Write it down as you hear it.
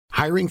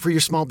Hiring for your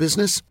small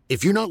business?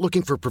 If you're not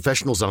looking for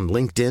professionals on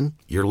LinkedIn,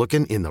 you're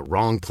looking in the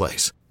wrong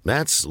place.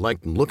 That's like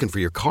looking for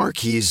your car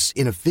keys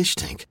in a fish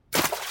tank.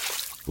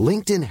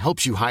 LinkedIn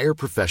helps you hire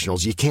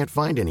professionals you can't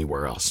find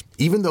anywhere else,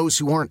 even those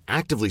who aren't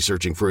actively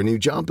searching for a new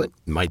job but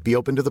might be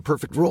open to the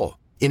perfect role.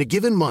 In a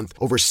given month,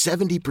 over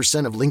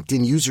 70% of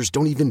LinkedIn users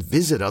don't even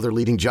visit other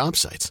leading job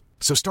sites.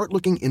 So start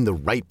looking in the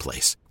right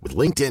place. With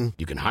LinkedIn,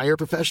 you can hire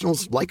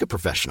professionals like a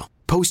professional.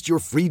 Post your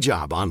free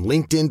job on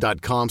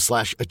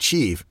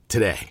linkedin.com/achieve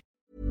today.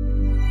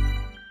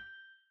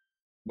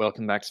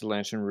 Welcome back to the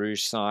Lantern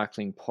Rouge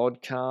Cycling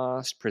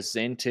Podcast,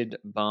 presented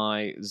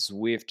by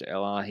Zwift.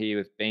 LR here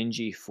with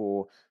Benji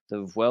for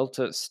the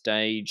Vuelta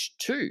Stage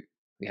 2.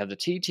 We had the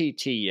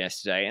TTT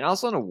yesterday, and I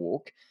was on a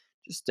walk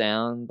just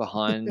down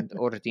behind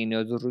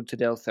Ordino de Ruta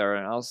del Ferro,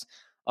 and I was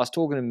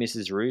talking to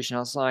Mrs. Rouge, and I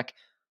was like,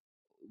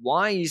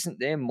 why isn't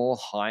there more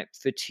hype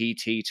for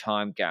TT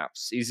time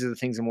gaps? These are the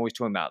things I'm always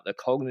talking about, the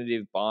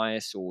cognitive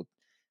bias or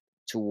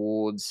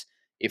towards,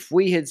 if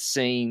we had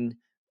seen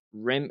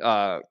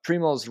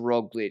Primoz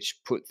Roglic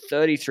put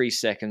 33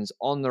 seconds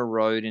on the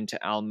road into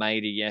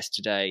Almeida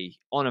yesterday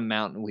on a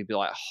mountain, we'd be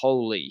like,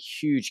 holy,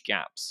 huge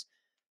gaps.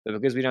 But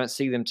because we don't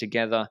see them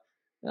together,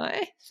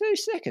 30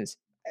 seconds,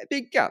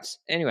 big gaps.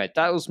 Anyway,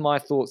 that was my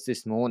thoughts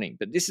this morning.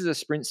 But this is a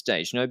sprint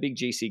stage, no big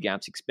GC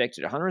gaps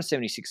expected.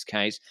 176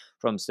 Ks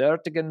from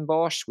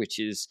Zertigenbosch, which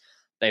is,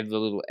 they have the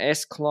little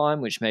S climb,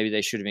 which maybe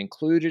they should have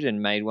included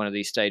and made one of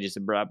these stages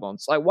of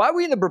Brabants. Like, why are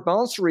we in the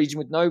Brabants region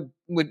with no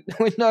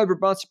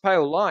Brabantse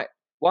Pale Light?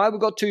 Why have we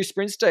got two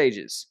sprint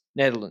stages,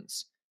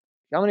 Netherlands?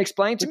 Come and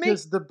explain to me.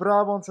 Because the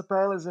Brabantse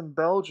Pijl is in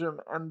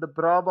Belgium and the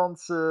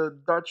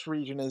Brabantse Dutch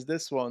region is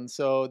this one.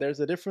 So there's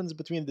a difference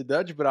between the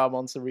Dutch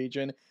Brabantse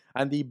region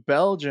and the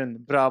Belgian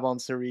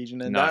Brabantse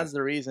region. And that's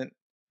the reason.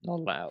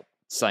 Not allowed.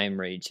 Same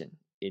region.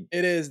 It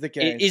is the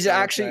case. Is it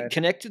actually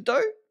connected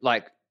though?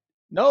 Like,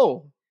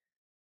 no.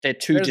 They're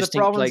two There's distinct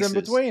a province places.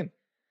 in between.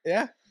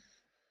 Yeah.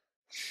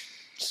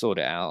 Sort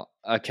it out.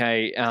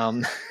 Okay.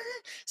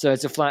 So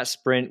it's a flat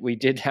sprint. We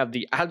did have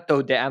the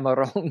Alto de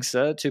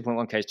Amarongsa,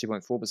 2.1 Ks,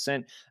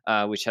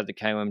 2.4%, which had the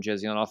KOM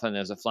jersey on offer, and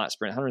there's a flat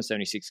sprint,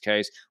 176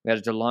 Ks. We had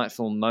a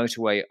delightful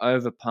motorway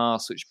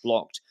overpass, which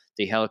blocked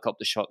the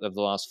helicopter shot of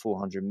the last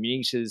 400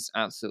 meters.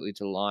 Absolutely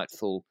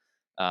delightful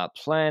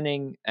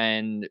planning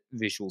and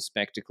visual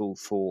spectacle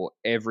for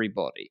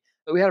everybody.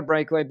 But we had a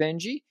breakaway,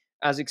 Benji,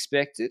 as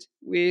expected,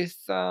 with,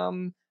 I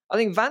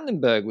think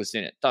Vandenberg was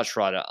in it, Dutch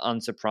rider,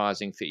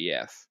 unsurprising for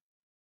EF.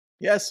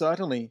 Yes,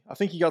 certainly. I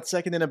think he got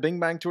second in a Bing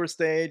Bang Tour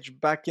stage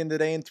back in the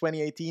day in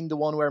 2018, the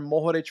one where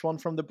Mohoric won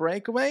from the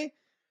breakaway.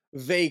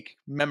 Vague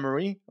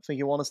memory. I think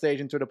he won a stage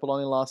in Tour de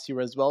Polonia last year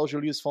as well.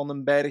 Julius van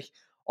den Berg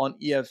on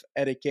EF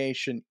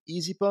Education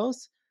Easy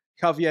Post.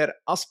 Javier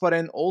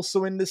Asparen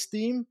also in this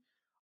team.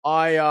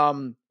 I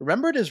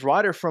remember this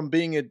rider from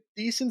being a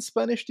decent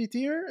Spanish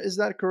TTer. Is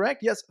that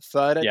correct? Yes,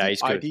 third at the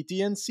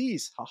ITT and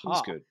Cs.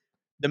 He's good.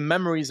 The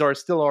memories are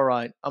still all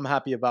right. I'm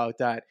happy about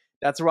that.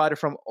 That's a rider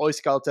from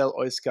Euskaltel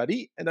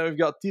Euskadi. And then we've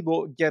got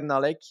Thibaut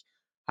Gernalec,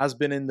 has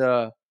been in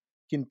the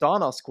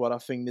Quintana squad, I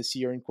think, this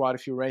year in quite a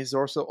few races.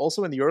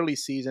 Also in the early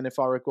season, if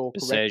I recall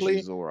correctly. Bessèges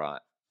is all right.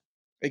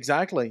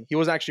 Exactly. He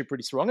was actually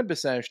pretty strong at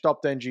Bessèges.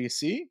 Top 10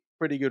 GC.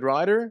 Pretty good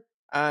rider.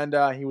 And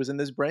he was in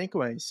this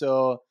breakaway.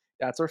 So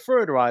that's our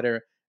third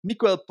rider.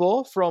 Miguel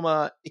Po from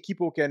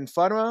Equipo Ken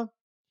Pharma.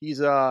 He's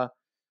a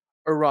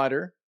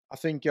rider. I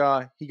think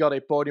he got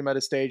a podium at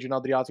a stage in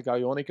Adriatic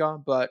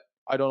Ionica, but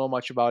I don't know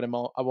much about him.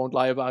 I won't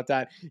lie about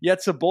that.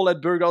 Jetse Bol at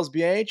Burgos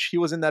BH. He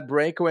was in that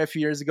breakaway a few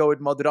years ago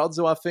with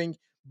Madrazo, I think.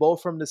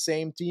 Both from the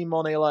same team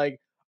on a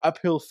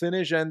uphill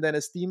finish, and then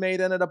his teammate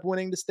ended up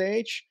winning the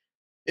stage.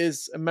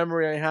 Is a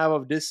memory I have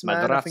of this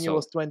man. Madrazo. I think it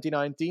was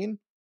 2019.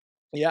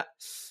 Yeah.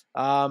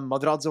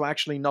 Madrazo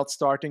actually not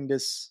starting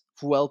this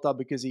Vuelta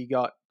because he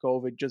got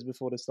COVID just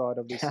before the start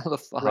of this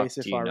race,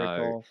 if I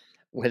recall.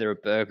 Whether a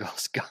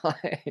Burgos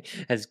guy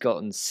has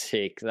gotten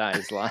sick, that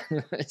is like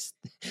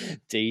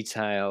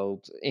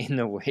detailed in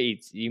the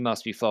weeds. You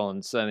must be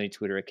following so many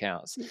Twitter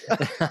accounts.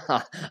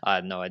 I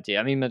had no idea.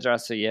 I mean,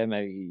 Madrazo, yeah,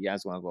 maybe he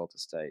has won a Volta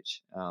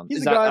stage.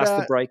 He's that's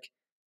the break?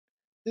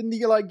 Didn't he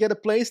get a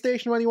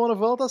PlayStation when he won a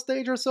Volta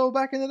stage or so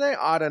back in the day?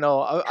 I don't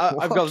know.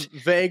 I've got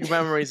vague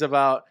memories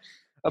about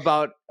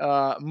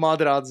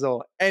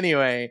Madrazo.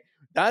 Anyway.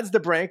 That's the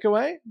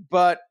breakaway,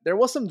 but there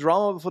was some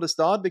drama before the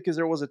start because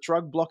there was a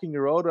truck blocking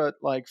the road at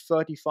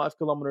 35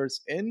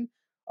 kilometers in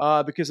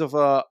because of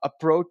a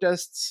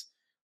protests.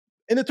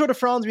 In the Tour de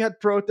France, we had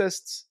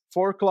protests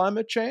for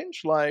climate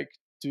change,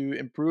 to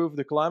improve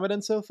the climate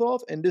and so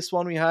forth. In this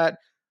one, we had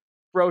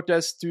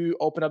protests to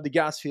open up the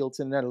gas fields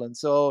in the Netherlands.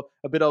 So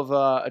a bit of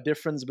a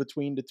difference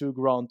between the two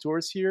Grand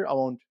Tours here. I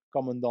won't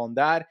comment on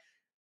that.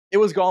 It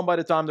was gone by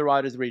the time the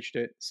riders reached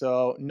it.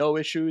 So no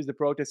issues. The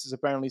protesters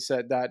apparently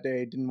said that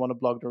they didn't want to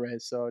block the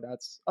race. So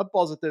that's a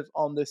positive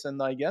on this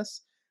end, I guess.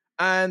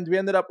 And we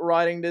ended up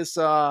riding this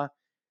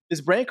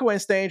breakaway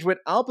stage with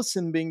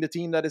Alpecin being the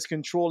team that is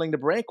controlling the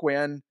breakaway.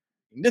 And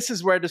this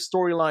is where the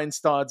storyline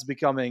starts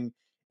becoming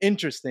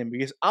interesting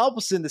because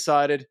Alpecin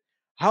decided,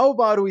 How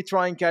about we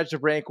try and catch the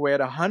breakaway at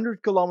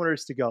 100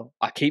 kilometers to go?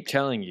 I keep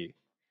telling you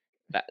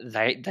that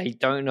they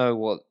don't know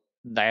what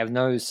they have.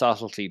 No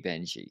subtlety,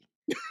 Benji.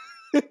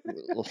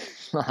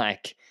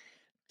 Like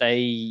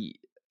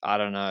I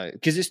don't know,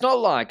 because it's not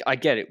like, I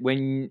get it,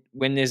 when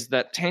there's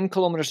that 10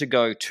 kilometers to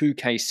go,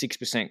 2k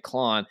 6%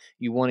 climb,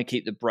 you want to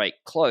keep the break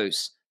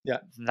close. Yeah,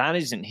 that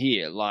isn't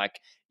here.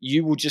 Like,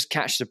 you will just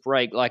catch the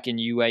break like in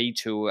UAE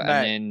tour and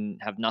then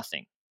have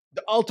nothing.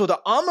 The Alto de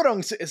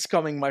Amarons is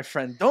coming, my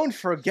friend. Don't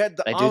forget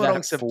the They do that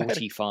at Amarons.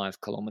 45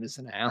 kilometers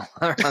an hour.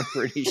 I'm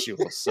pretty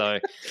sure. So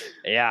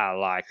yeah,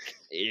 like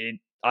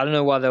I don't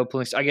know why they were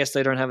pulling. I guess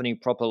they don't have any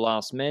proper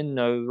last men.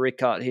 No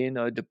Ricard here,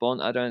 no De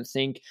Bont, I don't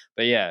think.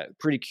 But yeah,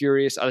 pretty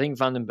curious. I think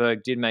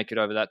Vandenberg did make it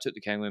over that, took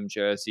the KOM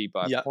jersey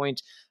by a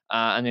point.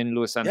 And then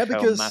Luis Angel.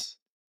 Because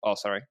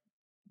sorry.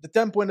 The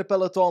tempo in the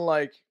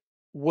peloton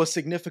was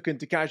significant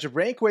to catch a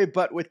breakaway,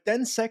 but with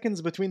 10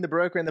 seconds between the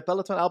breakaway and the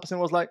peloton, Alpecin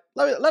was like,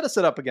 let us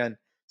set up again.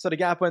 So the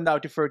gap went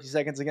out to 30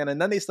 seconds again,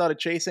 and then they started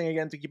chasing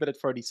again to keep it at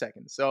 30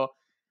 seconds. So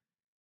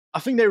I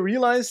think they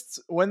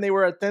realized when they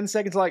were at 10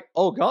 seconds, like,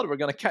 oh god, we're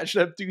going to catch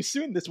them too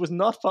soon. This was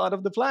not part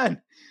of the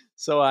plan.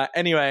 So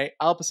anyway,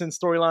 Alpecin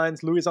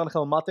storylines, Luis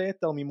Angel Mate,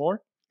 tell me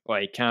more. Well,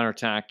 he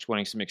counterattacked,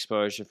 wanting some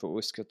exposure for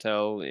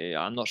Euskaltel.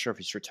 I'm not sure if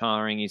he's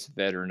retiring. He's a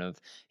veteran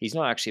he's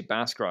not actually a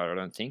Basque rider, I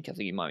don't think. I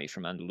think he might be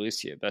from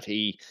Andalusia, but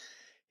he's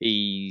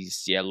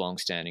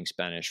long-standing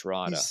Spanish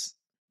rider. He's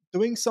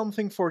doing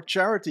something for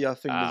charity, I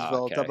think, this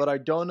Vuelta, but I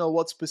don't know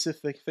what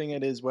specific thing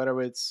it is,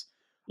 whether it's...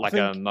 Like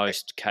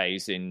most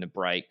Ks in the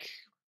break,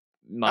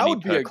 money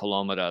per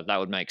kilometer, that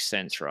would make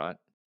sense, right?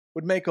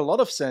 Would make a lot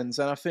of sense,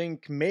 and I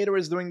think Mader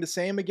is doing the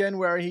same again,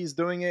 where he's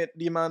doing it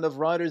the amount of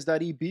riders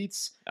that he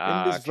beats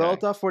in this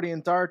Vuelta for the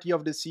entirety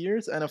of this year,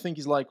 and I think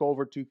he's like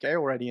over 2k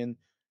already in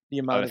the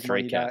amount of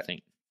money 3K, that... I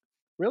think.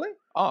 Really?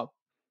 Oh,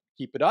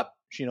 keep it up,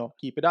 Shino,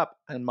 keep it up,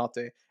 and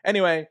Mate.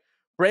 Anyway,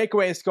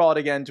 breakaway is caught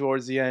again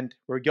towards the end.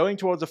 We're going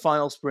towards the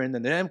final sprint,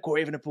 and then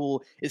Remco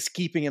Evenepoel is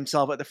keeping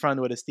himself at the front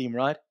with his team,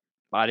 right?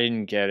 I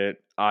didn't get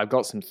it. I've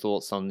got some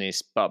thoughts on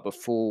this, but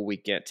before we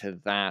get to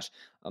that,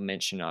 I'll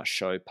mention our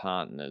show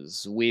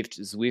partners,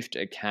 Zwift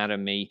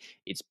Academy.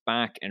 It's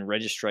back and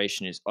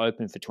registration is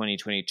open for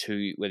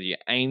 2022. Whether you're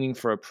aiming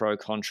for a pro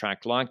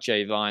contract like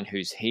Jay Vine,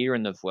 who's here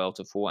in the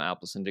Vuelta for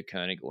Alpecin de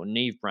Koenig, or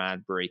Neve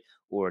Bradbury,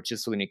 or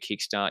just looking to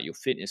kickstart your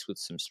fitness with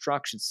some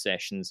structured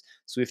sessions,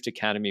 Zwift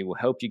Academy will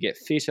help you get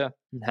fitter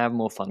and have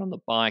more fun on the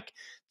bike.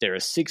 There are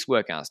 6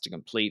 workouts to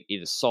complete,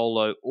 either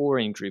solo or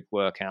in group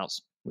workouts,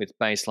 with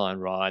baseline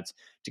rides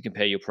to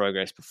compare your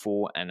progress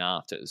before and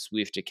after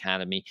Zwift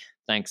Academy.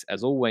 Thanks,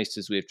 as always,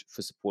 to Zwift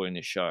for supporting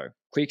the show.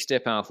 Quick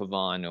Step Alpha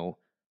Vinyl,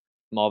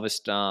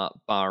 Movistar,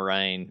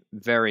 Bahrain,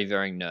 very,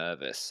 very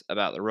nervous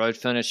about the road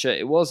furniture.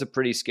 It was a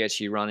pretty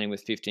sketchy run-in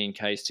with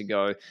 15Ks to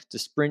go. The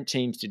sprint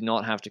teams did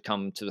not have to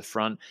come to the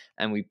front,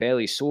 and we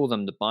barely saw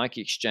them. The Bike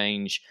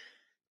Exchange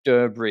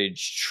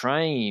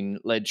Durbridge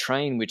led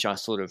train, which I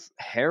sort of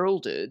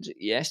heralded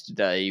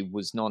yesterday,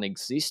 was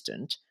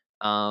non-existent.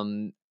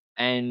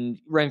 And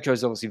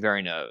Remco's obviously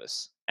very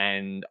nervous,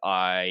 and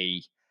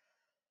my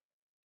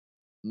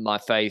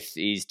faith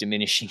is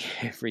diminishing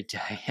every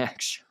day,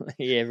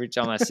 actually, every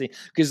time I see,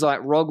 because like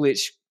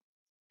Roglic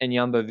and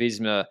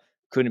Jumbo-Visma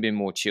couldn't have been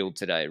more chilled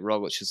today.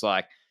 Roglic was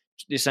like,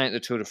 this ain't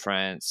the Tour de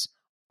France.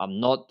 I'm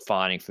not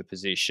fighting for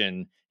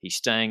position. He's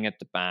staying at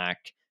the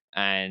back,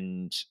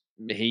 and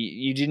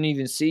you didn't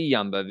even see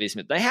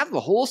Jumbo-Visma. They have the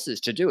horses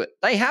to do it.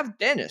 They have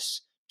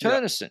Dennis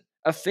Turnison. Yep.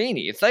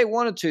 Affini, if they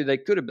wanted to, they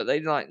could have, but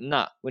they're like,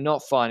 nah, we're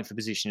not fighting for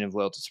position in the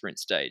Vuelta sprint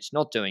stage,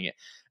 not doing it.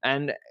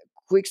 And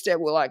Quickstep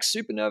were like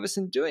super nervous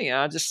in doing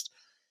it.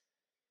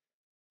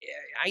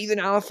 Even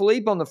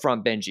Alaphilippe on the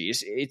front, Benji,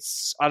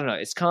 it's I don't know,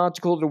 it's hard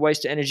to call it a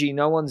waste of energy.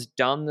 No one's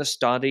done the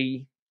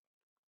study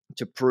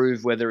to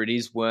prove whether it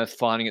is worth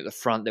fighting at the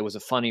front. There was a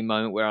funny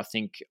moment where I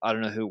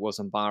don't know who it was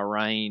on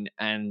Bahrain,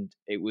 and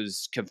it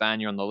was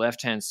Cavagna on the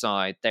left-hand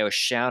side. They were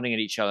shouting at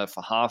each other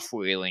for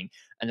half-wheeling,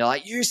 and they're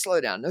like, you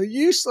slow down. No,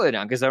 you slow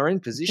down, because they were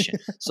in position.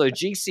 So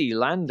GC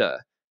Landa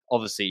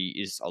obviously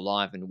is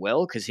alive and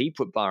well because he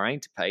put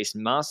Bahrain to pace.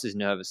 Master's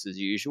nervous as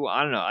usual.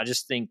 I don't know. I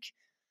just think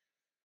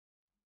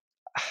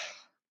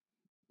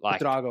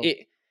like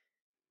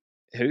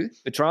who?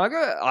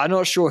 Betraga? I'm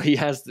not sure he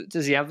has.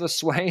 Does he have the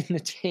sway in the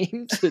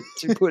team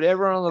to put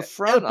everyone on the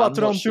front? El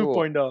Patron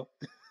 2.0.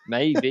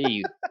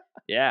 Maybe.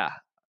 Yeah.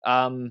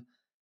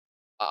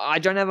 I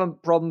don't have a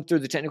problem through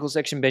the technical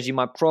section, Benji.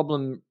 My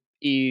problem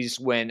is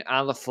when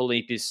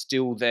Alaphilippe is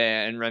still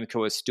there and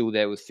Remco is still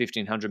there with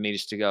 1,500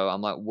 meters to go. I'm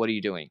like, what are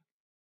you doing?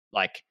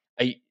 Like,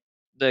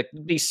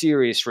 be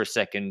serious for a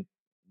second.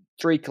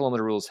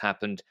 3-kilometer rules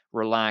happened.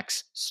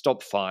 Relax.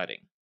 Stop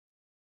fighting.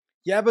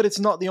 Yeah, but it's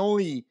not the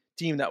only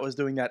team that was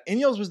doing that.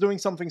 Ineos was doing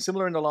something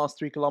similar in the last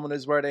 3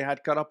 kilometers where they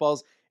had Carapaz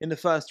in the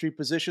first 3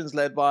 positions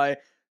led by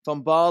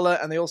Van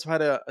Baarle, and they also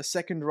had a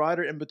second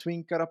rider in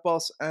between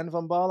Carapaz and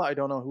Van Baarle. I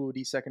don't know who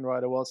the second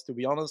rider was, to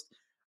be honest.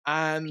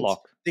 And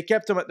Clock. They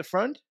kept him at the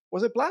front.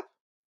 Was it Blap?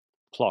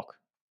 Clock.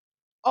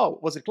 Oh,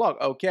 was it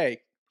Clock? Okay.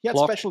 He had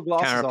Clock, special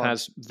glasses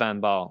Carapaz, on.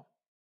 Van Baarle.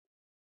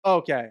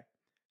 Okay.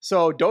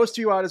 So those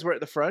two riders were at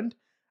the front,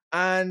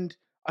 and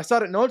I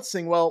started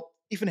noticing, well,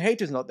 Ethan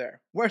Hayter's not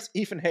there. Where's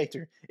Ethan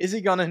Hayter? Is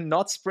he gonna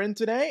not sprint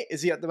today?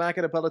 Is he at the back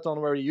of the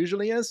peloton where he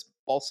usually is?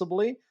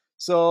 Possibly.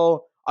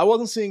 So I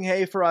wasn't seeing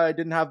Hafer. I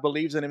didn't have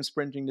beliefs in him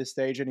sprinting this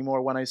stage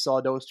anymore when I saw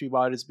those two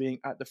riders being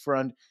at the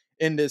front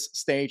in this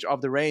stage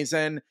of the race.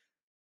 And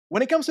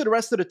when it comes to the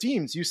rest of the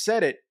teams, you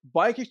said it.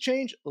 Bike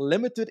Exchange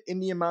limited in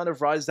the amount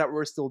of riders that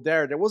were still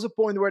there. There was a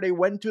point where they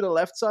went to the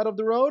left side of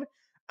the road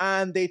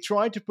and they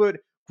tried to put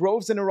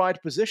Groves in the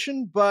right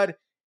position, but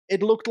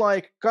it looked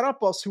like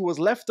Carapaz, who was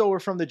left over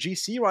from the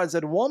GC rides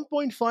at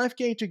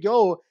 1.5k to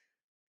go,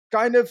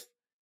 kind of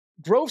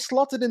Grove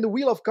slotted in the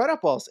wheel of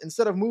Carapaz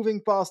instead of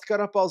moving past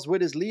Carapaz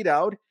with his lead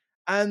out.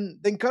 And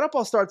then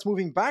Carapaz starts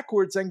moving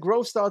backwards and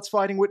Grove starts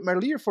fighting with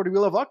Merlier for the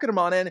wheel of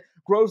Ackermann, and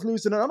Groves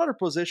losing another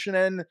position.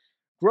 And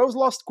Groves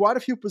lost quite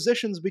a few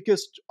positions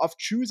because of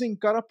choosing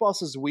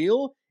Carapaz's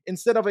wheel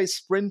instead of a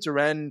sprinter.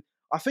 And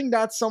I think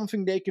that's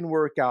something they can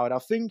work out. I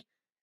think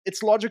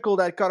it's logical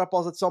that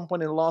Carapaz at some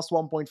point in the last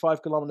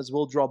 1.5 kilometers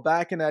will drop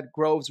back and that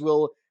Groves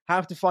will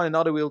have to find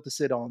another wheel to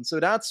sit on. So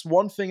that's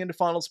one thing in the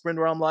final sprint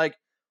where I'm like,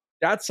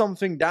 that's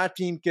something that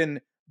team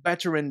can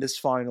better in this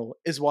final,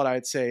 is what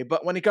I'd say.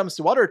 But when it comes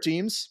to other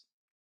teams,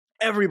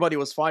 everybody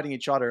was fighting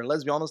each other.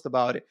 Let's be honest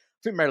about it. I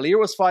think Merlier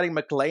was fighting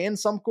McLean in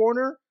some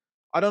corner.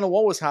 I don't know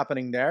what was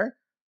happening there.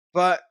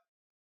 But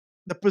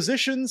the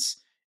positions,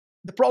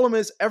 the problem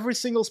is every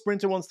single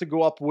sprinter wants to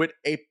go up with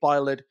a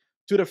pilot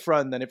to the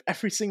front. And if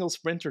every single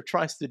sprinter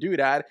tries to do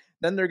that,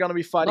 then they're going to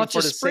be fighting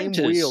for the same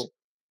wheel.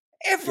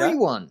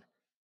 Everyone. Yeah?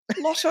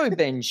 Lotto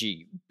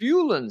Benji,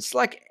 Bulan's,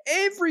 like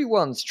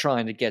everyone's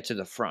trying to get to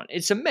the front.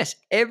 It's a mess.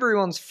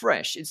 Everyone's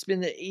fresh. It's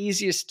been the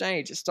easiest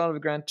stage at the start of a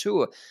Grand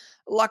Tour.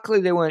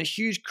 Luckily, there weren't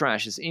huge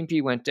crashes.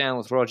 Impey went down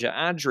with Roger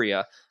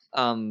Adria.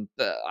 But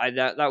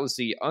that was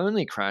the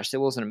only crash. There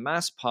wasn't a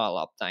mass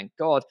pile-up, thank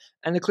God.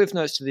 And the cliff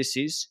notes to this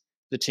is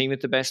the team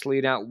with the best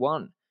lead-out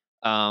won.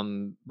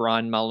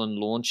 Brian Mullen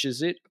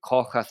launches it.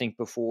 Koch, I think,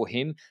 before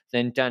him.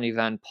 Then Danny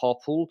Van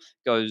Poppel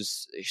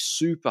goes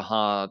super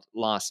hard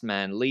last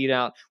man lead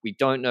out. We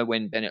don't know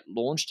when Bennett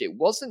launched. It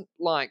wasn't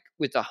like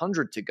with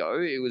 100 to go.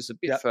 It was a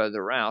bit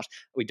further out.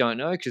 We don't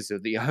know because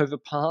of the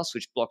overpass,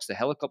 which blocks the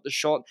helicopter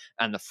shot,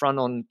 and the front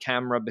on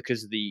camera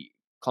because of the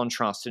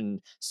contrast and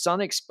sun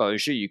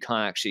exposure. You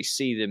can't actually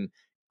see them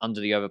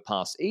under the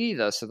overpass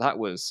either. So that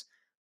was,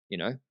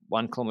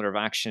 1 kilometer of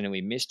action and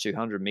we missed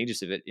 200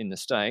 meters of it in the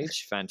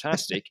stage.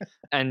 Fantastic.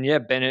 And yeah,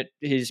 Bennett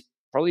is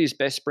probably his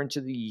best sprint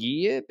of the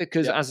year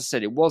because, as I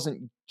said, it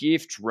wasn't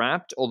gift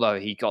wrapped, although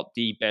he got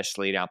the best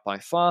lead out by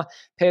far.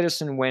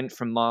 Pedersen went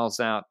from miles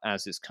out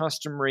as is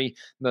customary.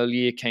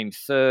 Merlier came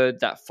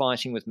third. That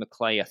fighting with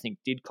McClay, I think,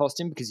 did cost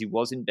him because he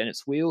was in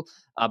Bennett's wheel.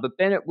 But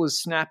Bennett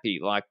was snappy.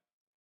 Like,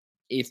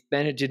 if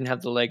Bennett didn't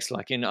have the legs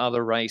like in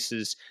other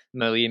races,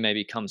 Merlier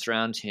maybe comes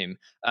around him.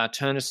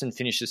 Turnison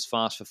finishes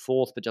fast for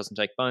fourth, but doesn't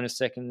take bonus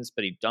seconds,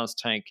 but he does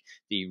take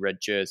the red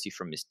jersey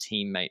from his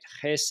teammate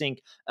Gersink.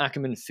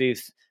 Ackermann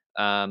fifth,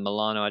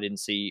 Milano I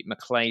didn't see,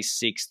 McClay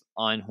sixth,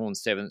 Einhorn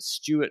seventh,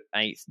 Stewart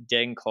eighth,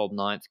 Degenkolb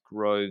ninth,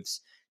 Groves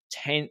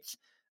 10th,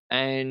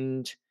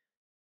 and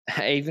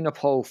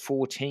Evenepoel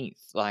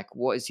 14th. Like,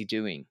 what is he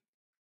doing?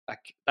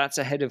 Like, that's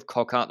ahead of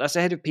Coquart. That's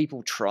ahead of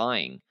people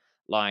trying.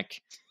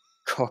 Like,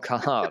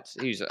 Coquart,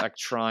 he was like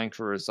trying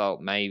for a result,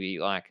 maybe.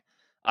 Like,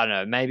 I don't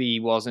know, maybe he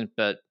wasn't,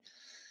 but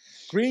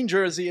green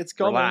jersey, it's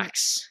coming.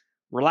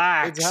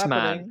 Relax, it's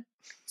man.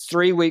 It's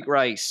 3-week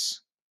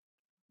race.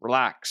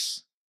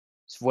 Relax.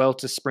 It's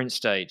Vuelta sprint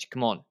stage.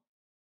 Come on,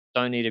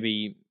 don't need to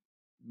be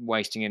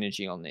wasting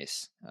energy on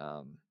this.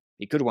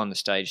 He could have won the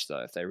stage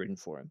though if they'd ridden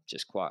for him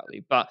just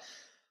quietly. But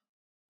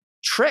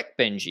Trek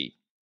Benji,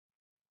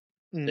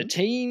 the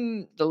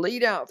team, the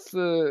lead out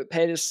for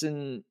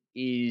Pedersen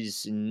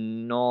is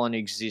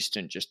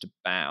non-existent just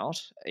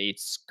about.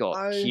 It's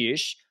got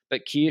Kirsch,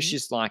 but Kirsch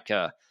is like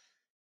a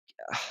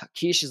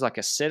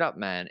setup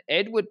man.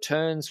 Edward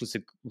Turns was a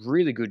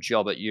really good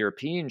job at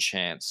European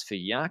champs for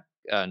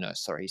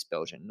he's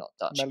Belgian, not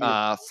Dutch.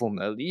 For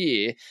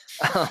Merlier.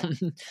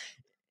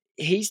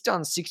 He's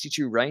done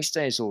 62 race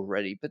days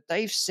already, but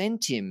they've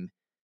sent him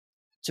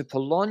to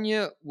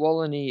Polonia,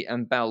 Wallonie,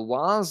 and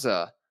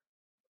Baloise.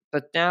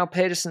 But now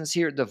Pedersen's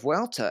here at the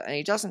Vuelta, and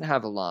he doesn't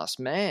have a last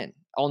man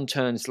on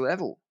Turns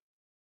level.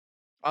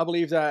 I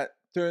believe that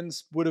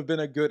Turns would have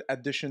been a good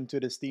addition to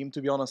this team,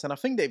 to be honest. And I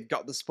think they've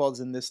got the spots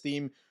in this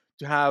team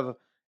to have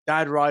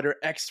that rider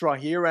extra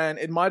here. And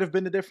it might have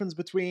been the difference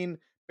between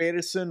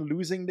Pedersen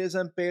losing this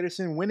and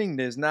Pedersen winning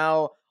this.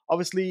 Now,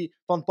 obviously,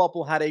 Van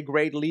Poppel had a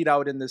great lead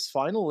out in this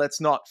final.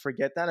 Let's not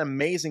forget that.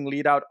 Amazing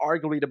lead out,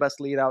 arguably the best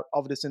lead out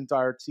of this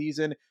entire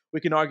season. We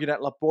can argue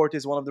that Laporte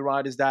is one of the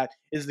riders that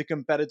is the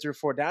competitor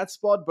for that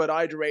spot, but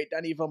I'd rate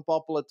Danny Van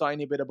Poppel a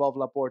tiny bit above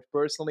Laporte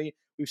personally.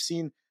 We've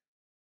seen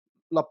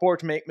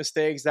Laporte make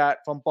mistakes that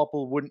Van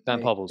Poppel wouldn't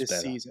make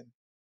this season.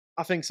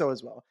 I think so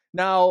as well.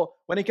 Now,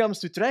 when it comes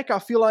to Trek, I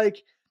feel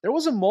like there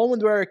was a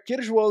moment where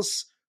Kirsch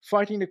was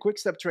fighting the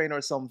quick-step train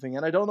or something,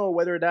 and I don't know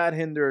whether that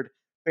hindered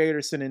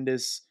Pedersen in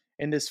this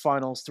in this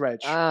final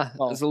stretch. It's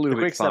Well, a little the bit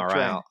quick step far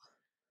train, out.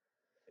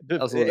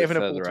 That was a little bit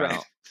Evenepoel further train.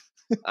 out.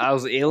 I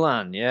was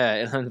Ilan,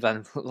 yeah. Ilan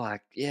Van,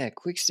 like, yeah,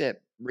 quick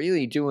step,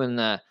 really doing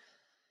that.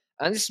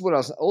 And this is what I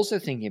was also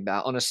thinking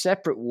about on a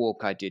separate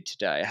walk I did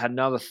today. I had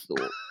another thought.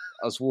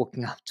 I was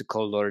walking up to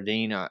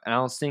Colordino and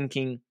I was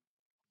thinking,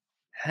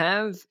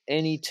 have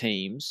any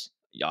teams,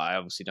 yeah, I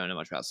obviously don't know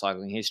much about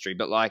cycling history,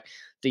 but like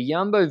the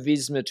Jumbo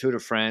Visma Tour de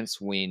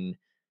France win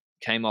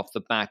came off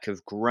the back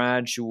of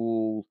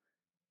gradual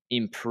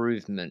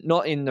improvement.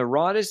 Not in the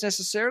riders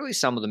necessarily,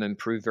 some of them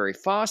improved very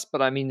fast,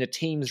 but I mean the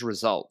team's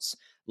results.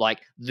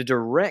 Like the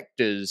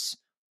directors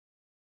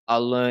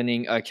are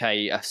learning,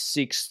 okay, a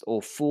sixth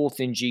or fourth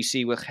in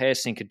GC with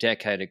Hersink a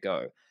decade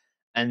ago.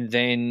 And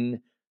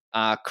then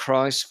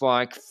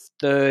Kruiswijk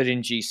third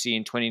in GC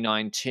in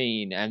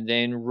 2019. And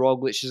then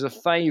Roglic is a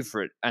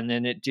favorite. And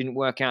then it didn't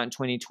work out in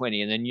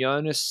 2020. And then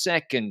Jonas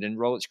second and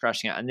Roglic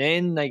crashing out. And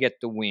then they get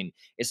the win.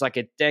 It's like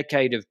a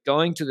decade of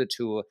going to the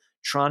Tour,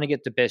 trying to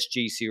get the best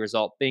GC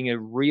result, being a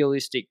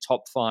realistic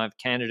top 5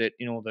 candidate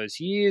in all those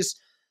years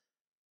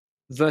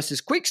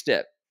versus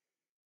Quickstep,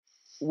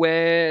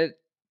 where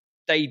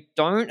they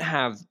don't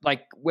have,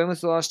 like, when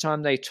was the last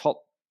time they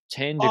top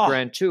 10 to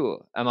Grand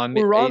Tour?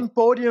 Uran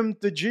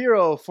podiumed the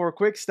Giro for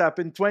Quickstep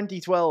in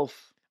 2012.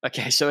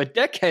 Okay, so a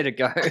decade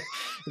ago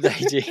they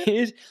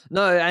did.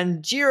 No,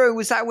 and Giro,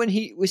 was that when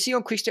was he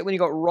on Quickstep when he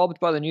got robbed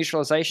by the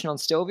neutralization on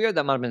Stelvio?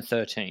 That might have been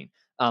 13.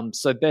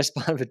 So best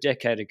part of a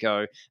decade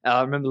ago.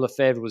 I remember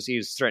Lefebvre he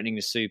was threatening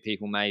to sue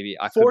people. Maybe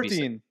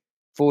 14.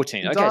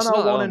 14. Okay, Dana so not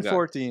that won long in ago.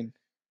 14.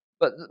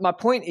 But my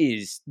point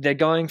is, they're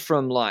going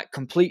from like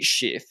complete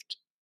shift,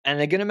 and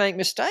they're going to make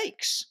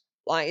mistakes.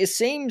 Like it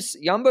seems,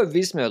 Jumbo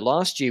Visma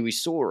last year we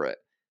saw it.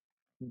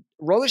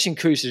 Roglic and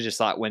Kuss are just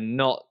like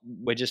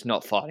we're just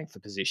not fighting for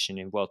position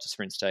in Vuelta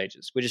sprint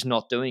stages. We're just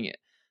not doing it.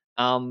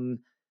 In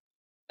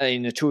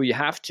the Tour you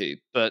have to,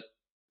 but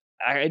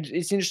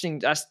it's interesting.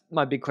 That's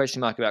my big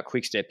question mark about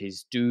Quickstep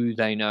is, do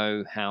they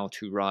know how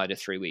to ride a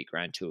 3-week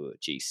Grand Tour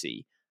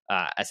GC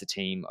as a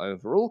team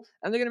overall?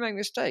 And they're going to make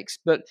mistakes.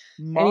 But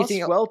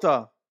anything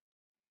Vuelta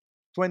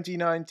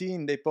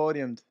 2019 they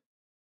podiumed.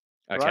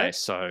 Okay, right?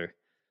 So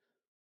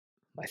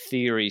my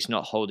theory's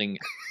not holding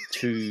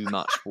too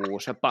much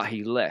water, but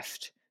he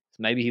left.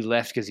 Maybe he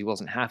left because he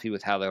wasn't happy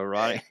with how they were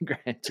riding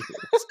Grand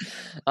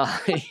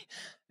Tours.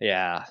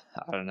 Yeah,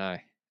 I don't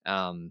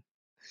know.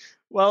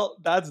 Well,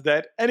 that's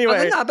dead.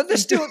 Anyway, but they're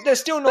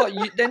still not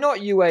they're not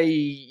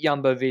UAE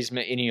Jumbo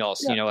Visma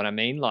Ineos. Yeah. You know what I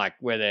mean? Like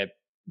where they're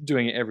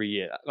doing it every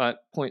year.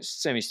 Point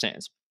semi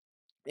stands.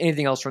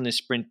 Anything else from this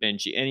sprint,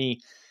 Benji?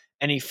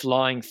 Any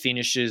flying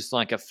finishes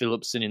like a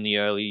Philipsen in the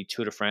early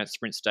Tour de France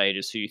sprint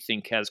stages who you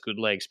think has good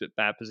legs but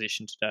bad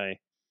position today?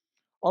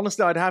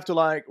 honestly, I'd have to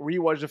like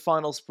rewatch the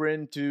final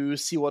sprint to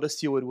see what a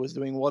Stewart was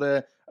doing, what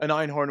an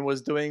Einhorn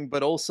was doing,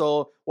 but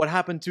also what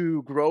happened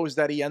to Groves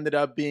that he ended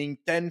up being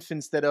 10th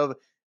instead of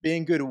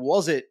being good.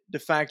 Was it the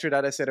factor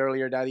that I said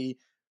earlier that he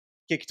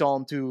kicked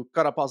on to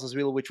Carapaz's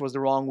wheel, which was the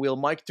wrong wheel?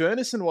 Mike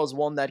Turnison was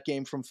one that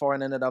came from far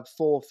and ended up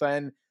 4th,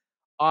 and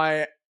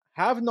I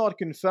have not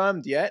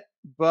confirmed yet,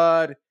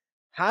 but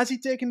has he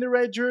taken the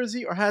red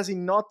jersey or has he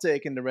not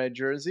taken the red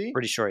jersey?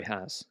 Pretty sure he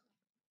has.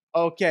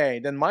 Okay,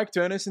 then Mike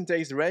Turnison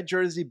takes the red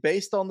jersey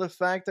based on the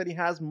fact that he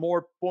has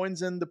more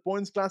points in the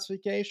points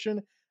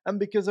classification, and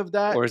because of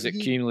that, Or is it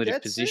he cumulative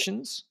gets it?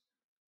 positions?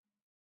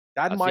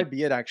 That I might think-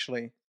 be it,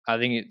 actually. I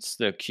think it's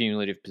the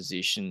cumulative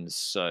positions,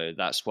 so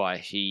that's why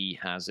he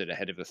has it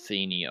ahead of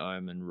Affini,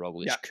 Omen,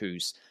 Roglic, Yeah.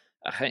 Kuss.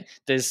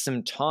 There's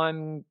some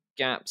time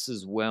gaps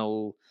as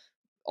well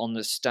on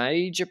the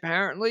stage,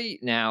 apparently.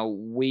 Now,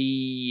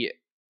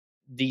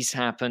 these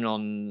happen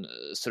on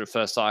sort of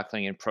first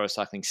cycling and pro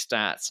cycling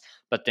stats,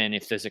 but then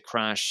if there's a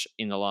crash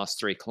in the last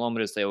 3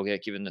 kilometers, they all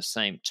get given the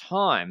same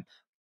time.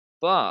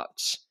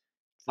 But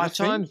for the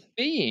time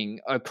being,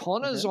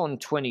 O'Connor's on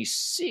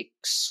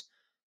 26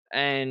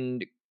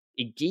 and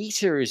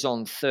Igita is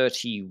on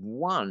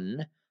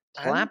 31.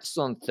 Plapp's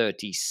on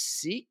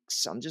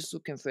 36. I'm just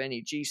looking for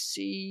any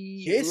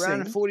GC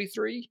around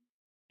 43.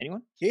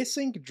 Anyone?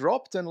 Heesink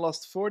dropped and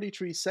lost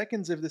 43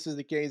 seconds if this is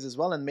the case as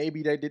well, and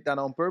maybe they did that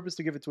on purpose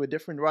to give it to a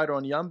different rider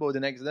on Jumbo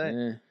the next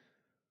day.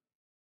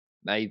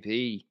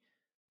 Maybe.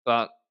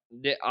 But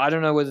I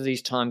don't know whether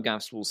these time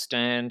gaps will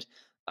stand.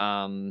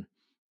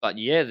 But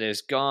yeah,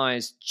 there's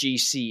guys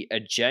GC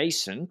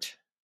adjacent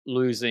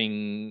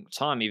losing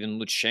time, even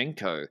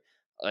Lutsenko.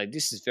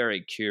 This is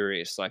very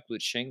curious. Like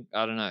Lutsenko,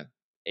 I don't know.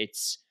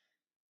 It's,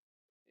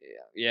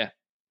 yeah.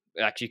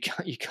 Like you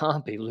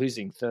can't be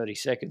losing 30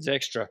 seconds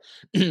extra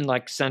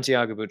like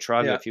Santiago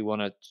Buitrago if you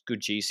want a good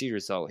GC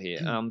result here.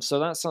 So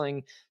that's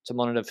something to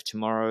monitor for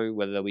tomorrow,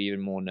 whether there'll be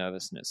even more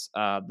nervousness.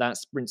 That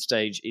sprint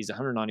stage is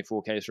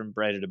 194 k's from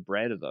Breda to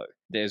Breda, though.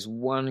 There's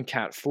one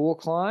Cat 4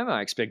 climb.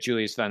 I expect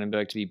Julius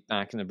Vandenberg to be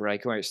back in the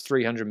breakaway. It's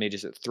 300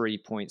 meters at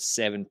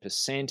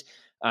 3.7%.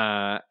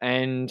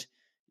 And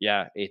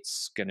yeah,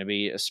 it's going to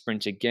be a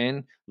sprint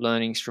again.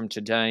 Learnings from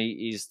today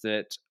is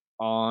that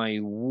I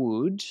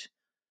would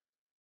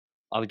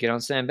get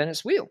on Sam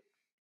Bennett's wheel.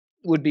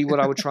 would be what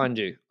I would try and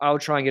do. I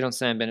would try and get on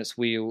Sam Bennett's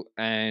wheel,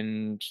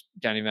 and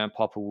Danny Van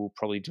Poppel will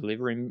probably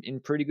deliver him in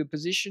pretty good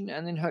position,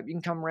 and then hope you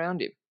can come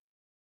around him.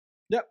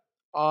 Yep,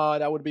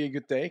 that would be a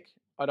good take.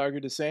 I'd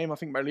argue the same. I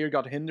think Merlier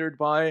got hindered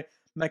by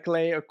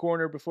McLeay a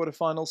corner before the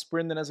final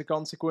sprint, and as a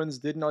consequence,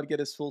 did not get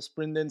his full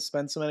sprint in,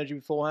 spent some energy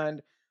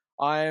beforehand.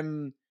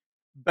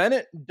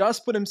 Bennett does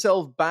put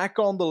himself back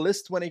on the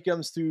list when it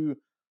comes to,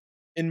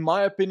 in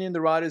my opinion,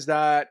 the riders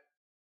that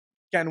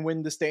can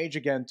win the stage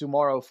again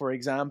tomorrow, for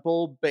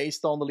example,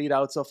 based on the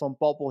lead-outs of Van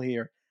Poppel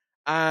here.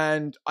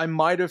 And I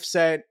might have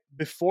said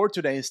before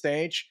today's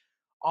stage,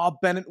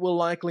 Bennett will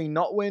likely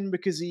not win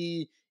because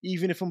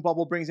even if Van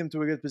Poppel brings him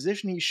to a good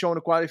position, he's shown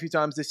quite a few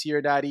times this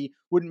year that he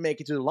wouldn't make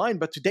it to the line,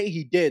 but today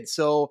he did.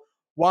 So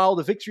while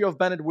the victory of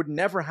Bennett would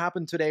never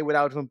happen today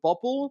without Van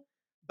Poppel,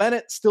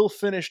 Bennett still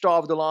finished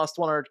off the last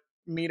 100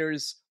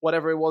 meters,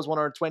 whatever it was,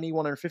 120,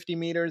 150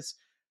 meters,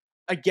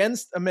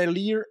 against a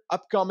Merlier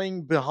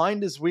upcoming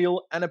behind his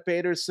wheel, and a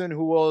Pedersen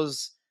who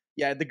was,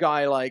 the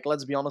guy, like,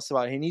 let's be honest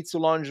about it. He needs to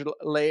launch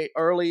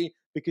early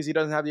because he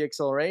doesn't have the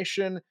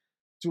acceleration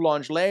to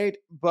launch late,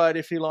 but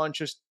if he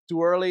launches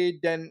too early,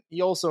 then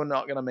he also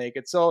not going to make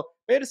it. So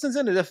Pedersen's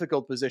in a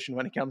difficult position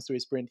when it comes to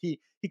his sprint. He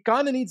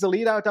kind of needs a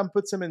lead out and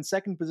puts him in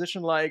second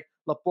position like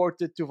Laporte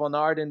did to Van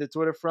Aert in the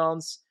Tour de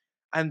France,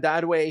 and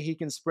that way he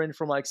can sprint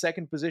from like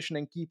second position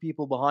and keep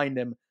people behind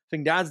him. I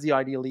think that's the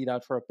ideal lead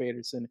out for a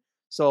Pedersen.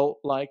 So,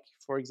 like,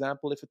 for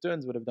example, if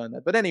Turns would have done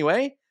that. But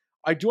anyway,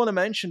 I do want to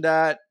mention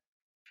that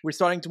we're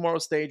starting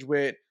tomorrow's stage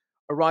with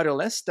a rider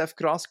less. Steph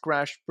Cross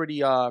crashed pretty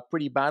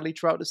badly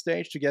throughout the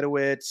stage, together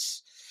with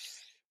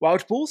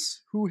Wout Poels,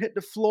 who hit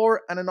the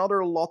floor, and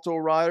another Lotto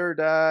rider,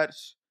 that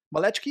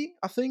Maleczki,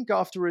 I think,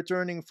 after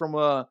returning from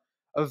a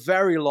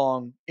very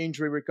long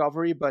injury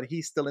recovery, but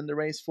he's still in the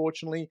race,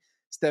 fortunately.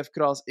 Steph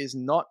Cross is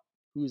not,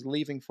 who's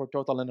leaving for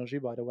Total Energy,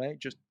 by the way.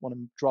 Just want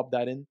to drop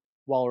that in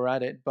while we're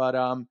at it.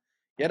 But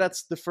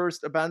that's the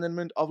first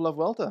abandonment of La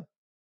Vuelta.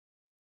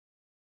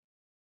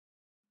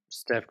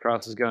 Steph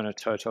Cross is going to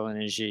Total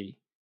Energy.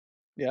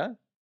 Yeah.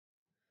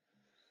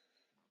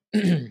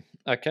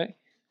 Okay.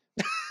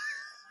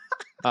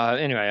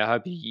 Anyway, I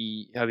hope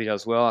he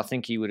does well. I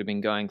think he would have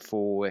been going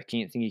for. I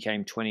think he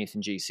came 20th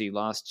in GC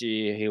last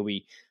year. He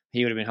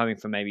would have been hoping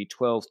for maybe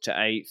 12th to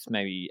 8th,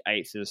 maybe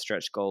 8th at a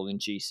stretch goal in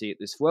GC at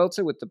this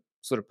Vuelta with the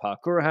sort of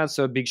parkour it has.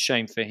 So a big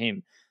shame for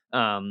him.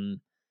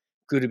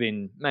 Could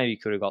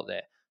have got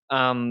there.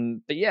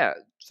 But yeah,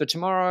 for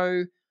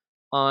tomorrow,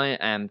 I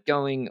am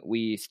going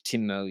with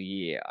Tim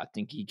Merlier. I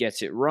think he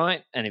gets it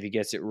right, and if he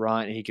gets it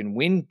right, he can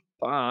win.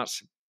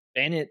 But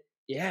Bennett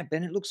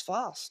looks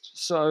fast.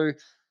 So,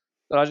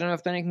 but I don't know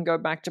if Bennett can go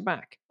back to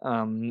back.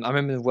 I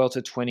remember the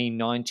Vuelta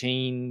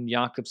 2019,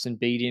 Jakobsen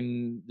beat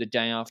him the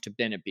day after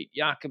Bennett beat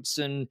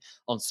Jakobsen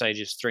on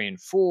stages 3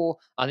 and 4.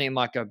 I think it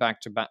might go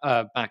back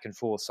and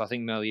forth. So I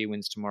think Merlier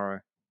wins tomorrow.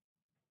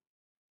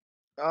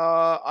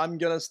 I'm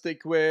going to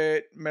stick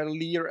with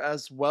Merlier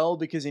as well,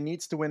 because he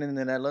needs to win in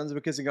the Netherlands,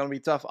 because it's going to be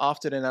tough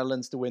after the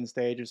Netherlands to win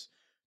stages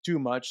too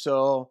much.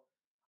 So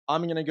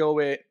I'm going to go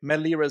with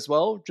Merlier as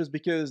well, just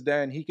because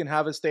then he can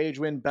have a stage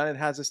win. Bennett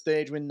has a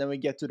stage win. Then we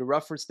get to the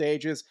rougher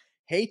stages.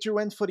 Hayter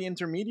went for the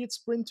intermediate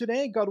sprint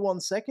today, got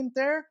 1 second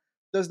there.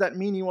 Does that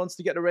mean he wants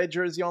to get a red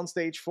jersey on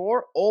stage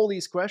 4? All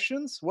these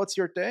questions. What's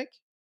your take?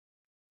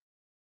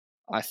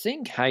 I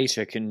think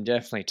Hayter can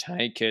definitely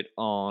take it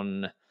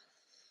on...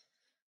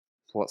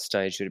 What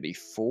stage would it be?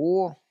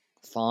 4?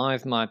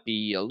 5 might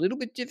be a little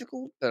bit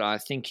difficult, but I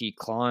think he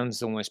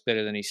climbs almost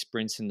better than he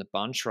sprints in the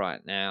bunch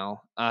right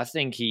now. I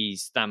think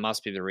that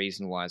must be the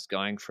reason why he's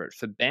going for it.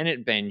 For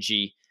Bennett,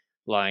 Benji,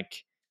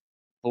 like,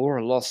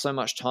 Bora lost so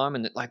much time,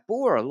 and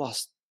Bora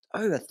lost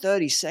over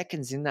 30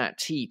 seconds in that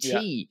TT.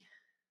 Yeah.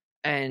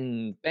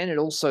 And Bennett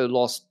also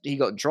he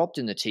got dropped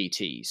in the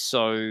TT.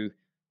 So,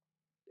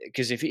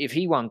 because if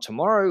he won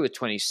tomorrow with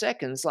 20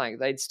 seconds,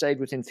 they'd stayed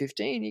within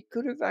 15, he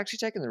could have actually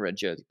taken the red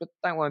jersey, but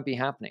that won't be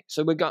happening.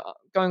 So we're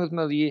going with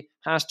Merlier,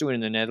 has to win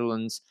in the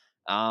Netherlands,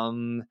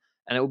 and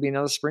it will be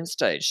another sprint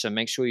stage. So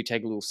make sure you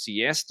take a little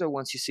siesta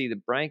once you see the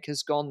break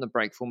has gone. The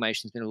break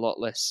formation's been a lot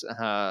less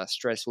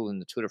stressful in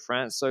the Tour de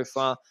France so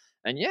far.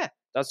 And yeah,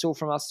 that's all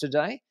from us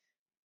today.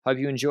 Hope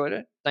you enjoyed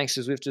it. Thanks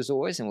to Zwift as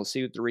always, and we'll see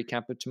you at the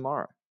recap of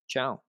tomorrow.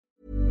 Ciao.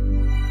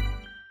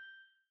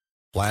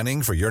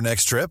 Planning for your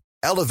next trip?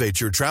 Elevate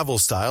your travel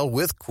style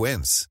with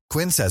Quince.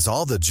 Quince has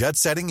all the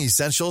jet-setting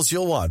essentials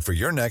you'll want for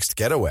your next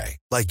getaway,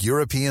 like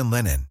European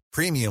linen,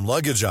 premium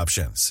luggage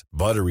options,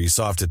 buttery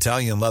soft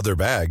Italian leather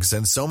bags,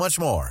 and so much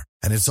more.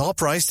 And it's all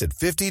priced at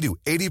 50 to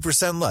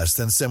 80% less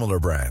than similar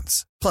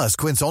brands. Plus,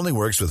 Quince only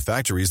works with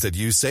factories that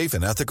use safe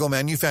and ethical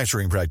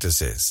manufacturing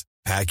practices.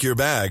 Pack your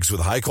bags with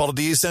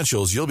high-quality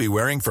essentials you'll be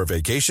wearing for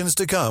vacations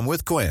to come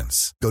with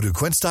Quince. Go to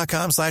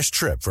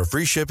quince.com/trip for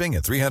free shipping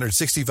and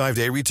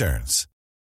 365-day returns.